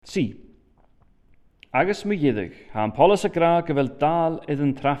Sí. Agus mi dhéidig, han polis a gra gyfel dal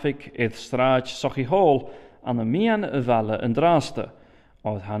iddyn traffig idd straig sochi hôl an y mian y falle yn draste,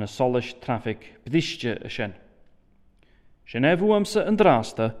 oedd han y solish traffig bdisje y sien. Sien efw amse yn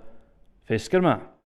draste, fisger ma.